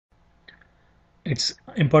It's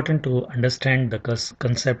important to understand the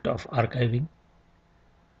concept of archiving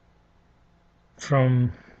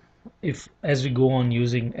from if as we go on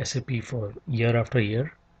using SAP for year after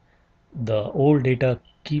year, the old data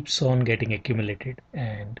keeps on getting accumulated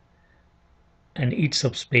and eats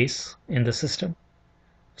up space in the system.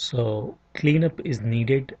 So cleanup is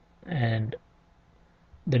needed, and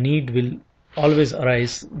the need will always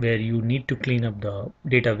arise where you need to clean up the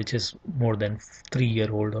data which is more than 3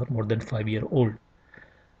 year old or more than 5 year old.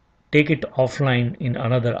 Take it offline in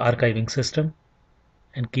another archiving system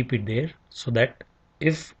and keep it there so that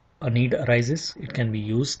if a need arises, it can be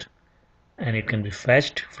used and it can be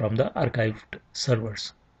fetched from the archived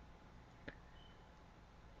servers.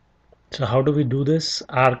 So how do we do this?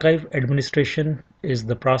 Archive administration is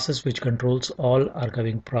the process which controls all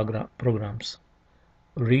archiving programs.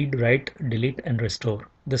 Read, write, delete, and restore.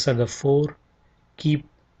 These are the four key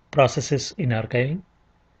processes in archiving.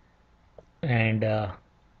 And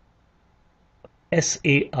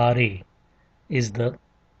SARA is the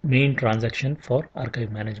main transaction for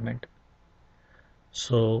archive management.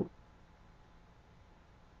 So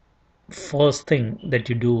first thing that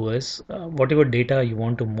you do is whatever data you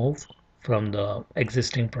want to move from the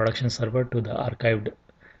existing production server to the archived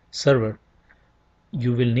server,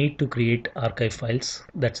 you will need to create archive files.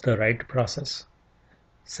 That's the right process.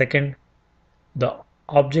 Second, the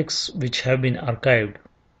objects which have been archived,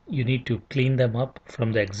 you need to clean them up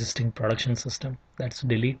from the existing production system. That's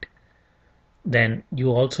delete. Then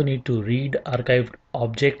you also need to read archived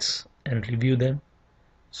objects and review them.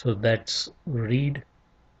 So that's read,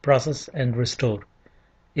 process, and restore.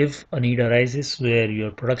 If a need arises where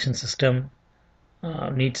your production system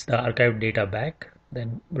needs the archived data back,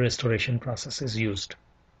 then restoration process is used.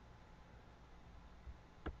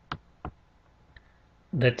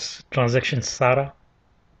 That's transaction SARA,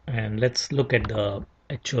 and let's look at the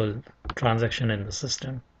actual transaction in the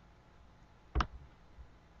system.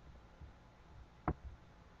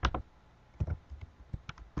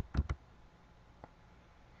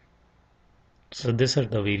 So these are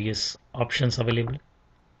the various options available.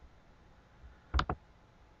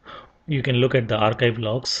 You can look at the archive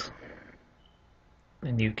logs,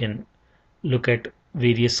 and you can look at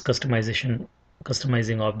various customizing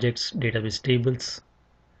objects, database tables,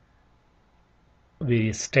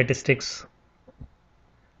 various statistics,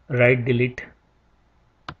 write, delete,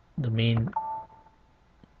 the main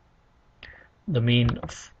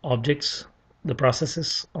objects, the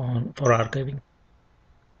processes on for archiving.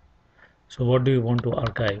 So what do you want to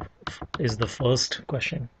archive is the first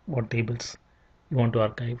question. What tables you want to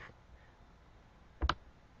archive?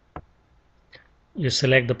 You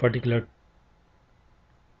select the particular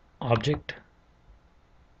object,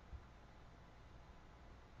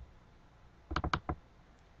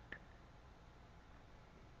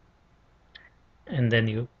 and then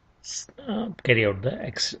you carry out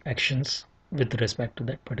the actions with respect to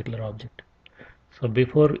that particular object. So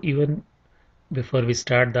before we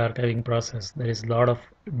start the archiving process, there is a lot of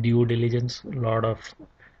due diligence, a lot of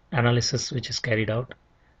analysis which is carried out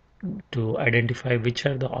to identify which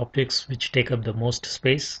are the objects which take up the most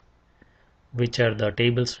space, which are the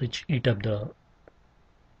tables which eat up the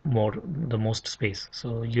most space.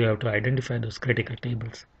 So you have to identify those critical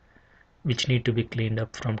tables which need to be cleaned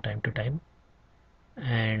up from time to time,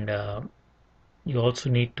 and you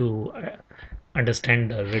also need to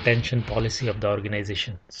understand the retention policy of the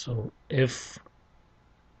organization. So if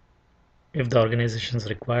the organization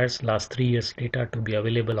requires last 3 years data to be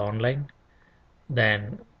available online,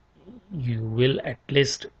 then you will at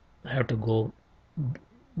least have to go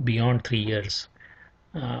beyond 3 years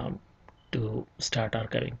um, to start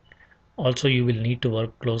archiving. Also, you will need to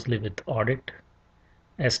work closely with audit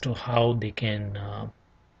as to how they can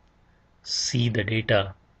see the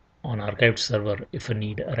data on archived server if a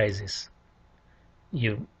need arises.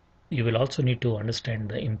 You will also need to understand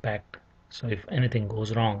the impact. So if anything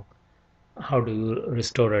goes wrong, how do you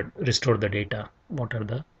restore the data? What are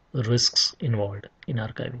the risks involved in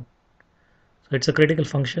archiving? So it's a critical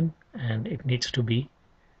function, and it needs to be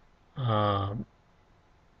uh,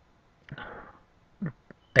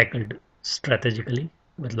 tackled strategically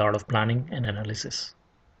with a lot of planning and analysis.